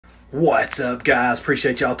What's up, guys?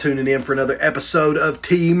 Appreciate y'all tuning in for another episode of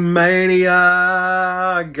Team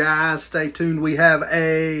Mania. Guys, stay tuned. We have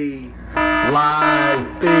a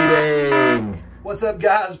live feeding. What's up,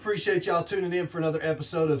 guys? Appreciate y'all tuning in for another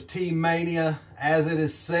episode of Team Mania. As it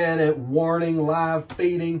is said at warning, live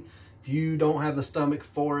feeding. If you don't have the stomach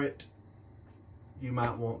for it, you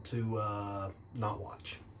might want to not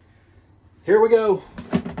watch. Here we go.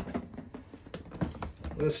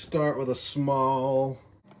 Let's start with a small.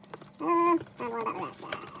 Don't worry about the rest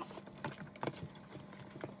size.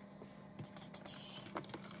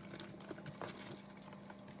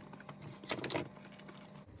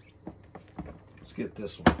 Let's get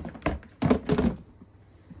this one.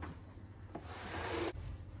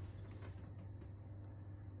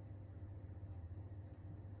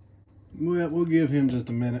 Well, we'll give him just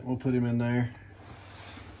a minute. We'll put him in there.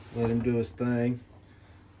 Let him do his thing.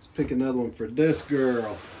 Let's pick another one for this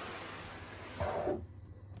girl.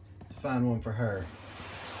 Find one for her.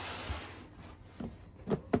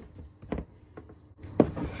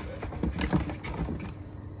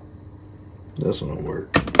 This one will work.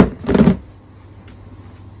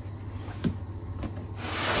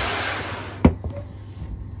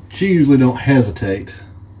 She usually don't hesitate.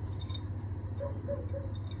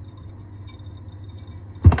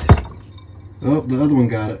 Oh, the other one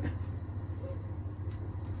got it.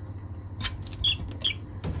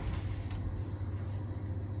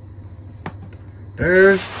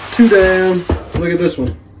 There's two down. Look at this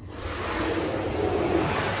one.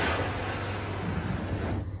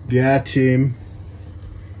 Got him.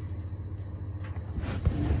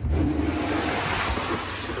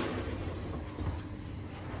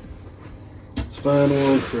 Let's find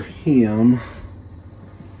one for him.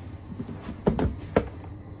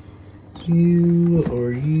 You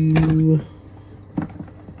or you.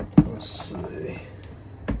 Let's see.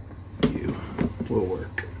 You will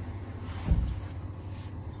work.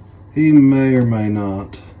 He may or may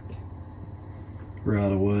not right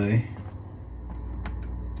away.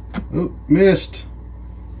 Oh, missed.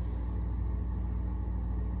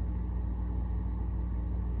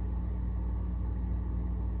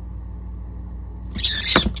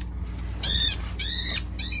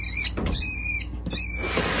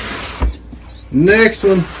 Next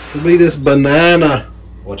one will be this banana.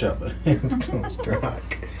 Watch out, it's gonna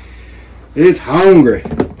strike. It's hungry.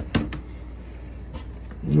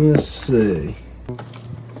 Let's see.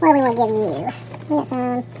 What do we want to give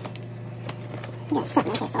you? We got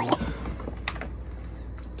something here for you.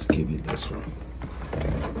 Let's give you this one.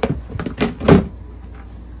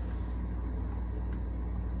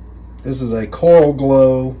 This is a Coral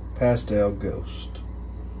Glow Pastel Ghost.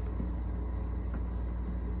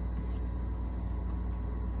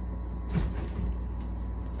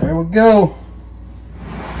 There we go.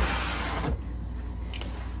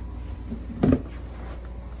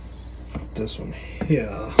 This one here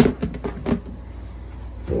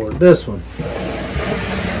for this one.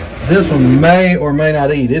 This one may or may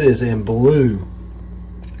not eat. It is in blue.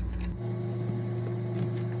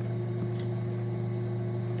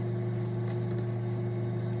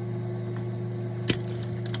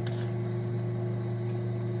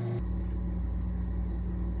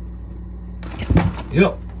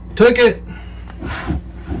 Yep, took it.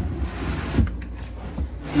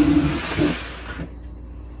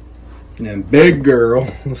 And big girl,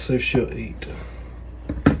 let's see if she'll eat.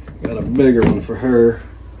 Got a bigger one for her.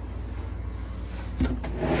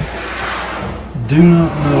 Do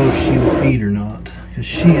not know if she will eat or not, because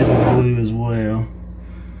she is in blue as well.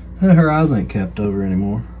 Her eyes ain't capped over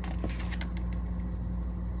anymore.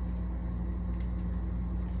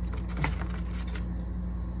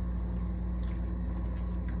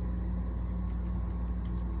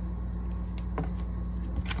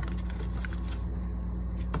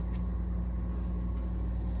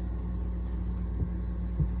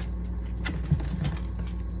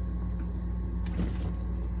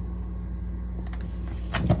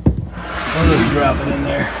 I'll just drop it in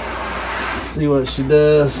there. See what she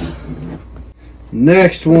does.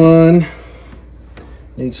 Next one.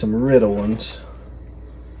 Need some riddle ones.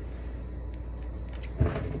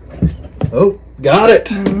 Oh, got it.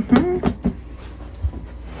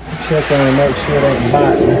 Check on her, make sure it ain't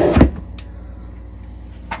biting.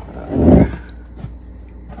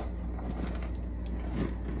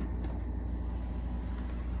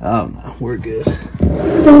 Oh no, we're good.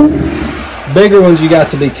 Bigger ones you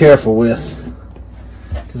got to be careful with,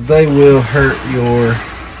 because they will hurt your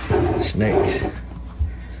snakes.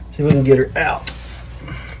 See if we can get her out.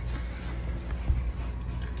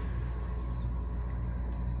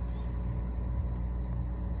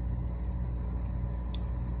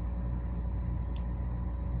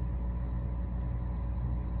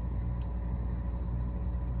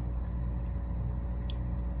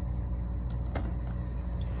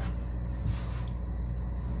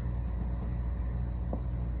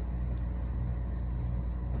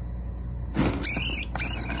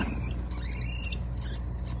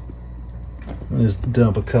 Just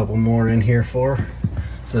dump a couple more in here for her.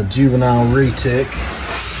 It's a juvenile retic.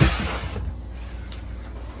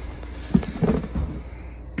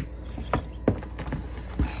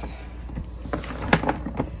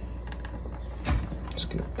 Let's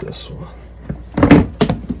get this one.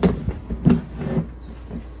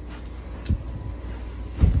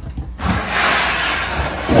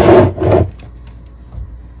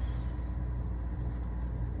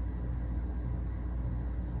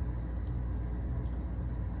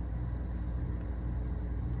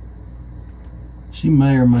 She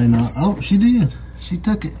may or may not. Oh, she did. She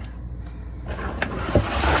took it.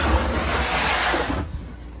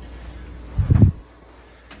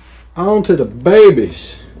 On to the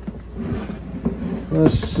babies.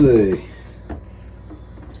 Let's see.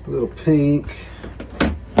 A little pink.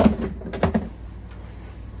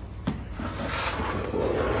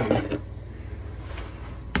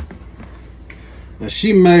 Now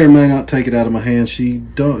she may or may not take it out of my hand.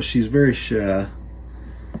 She's very shy.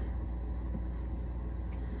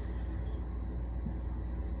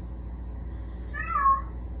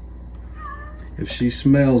 If she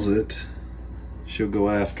smells it, she'll go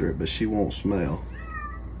after it, but she won't smell.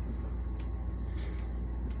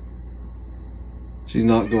 She's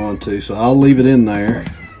not going to, so I'll leave it in there.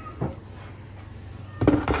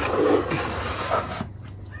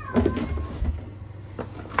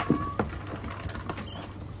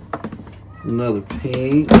 Another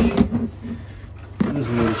pink. There's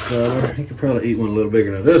a little fella. You could probably eat one a little bigger.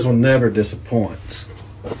 Now this one never disappoints.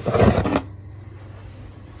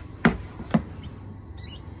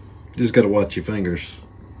 Just gotta watch your fingers.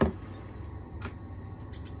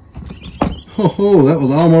 Oh, that was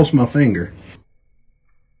almost my finger.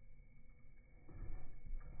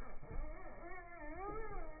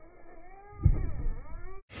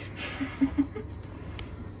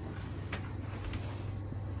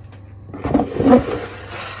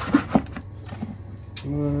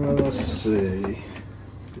 Let's see.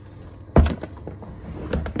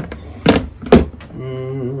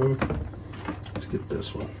 Let's get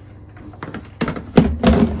this one.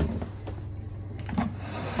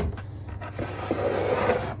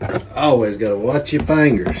 Always gotta watch your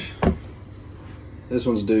fingers. This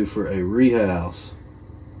one's due for a rehouse.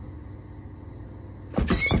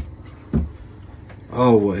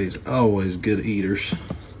 Always good eaters.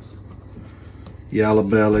 Yellow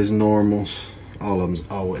bellies, normals, all of them's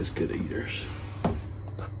always good eaters.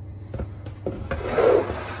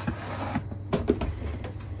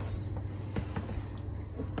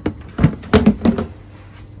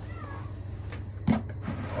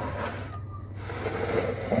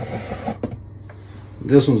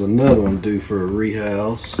 This one's another one due for a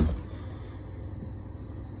rehouse.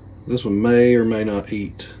 This one may or may not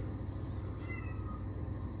eat.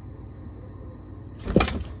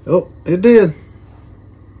 Oh, it did.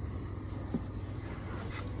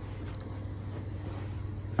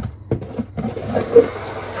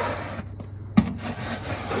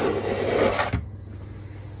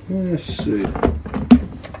 Let's see.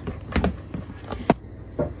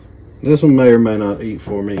 This one may or may not eat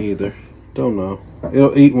for me either. Don't know.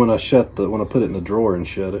 It'll eat when I put it in the drawer and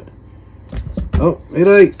shut it. Oh, it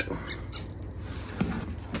ate.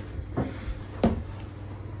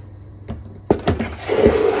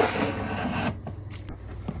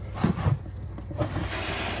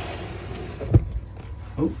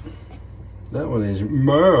 Oh, that one is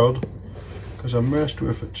mad because I messed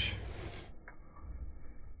with it.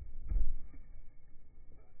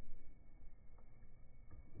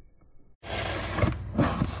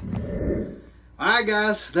 Alright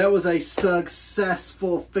guys, that was a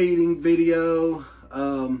successful feeding video.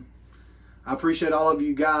 I appreciate all of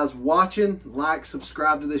you guys watching. Like,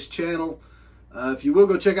 subscribe to this channel. If you will,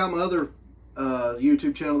 go check out my other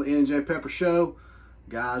YouTube channel, the N&J Pepper Show.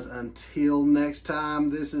 Guys, until next time,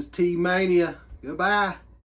 this is T-Mania. Goodbye.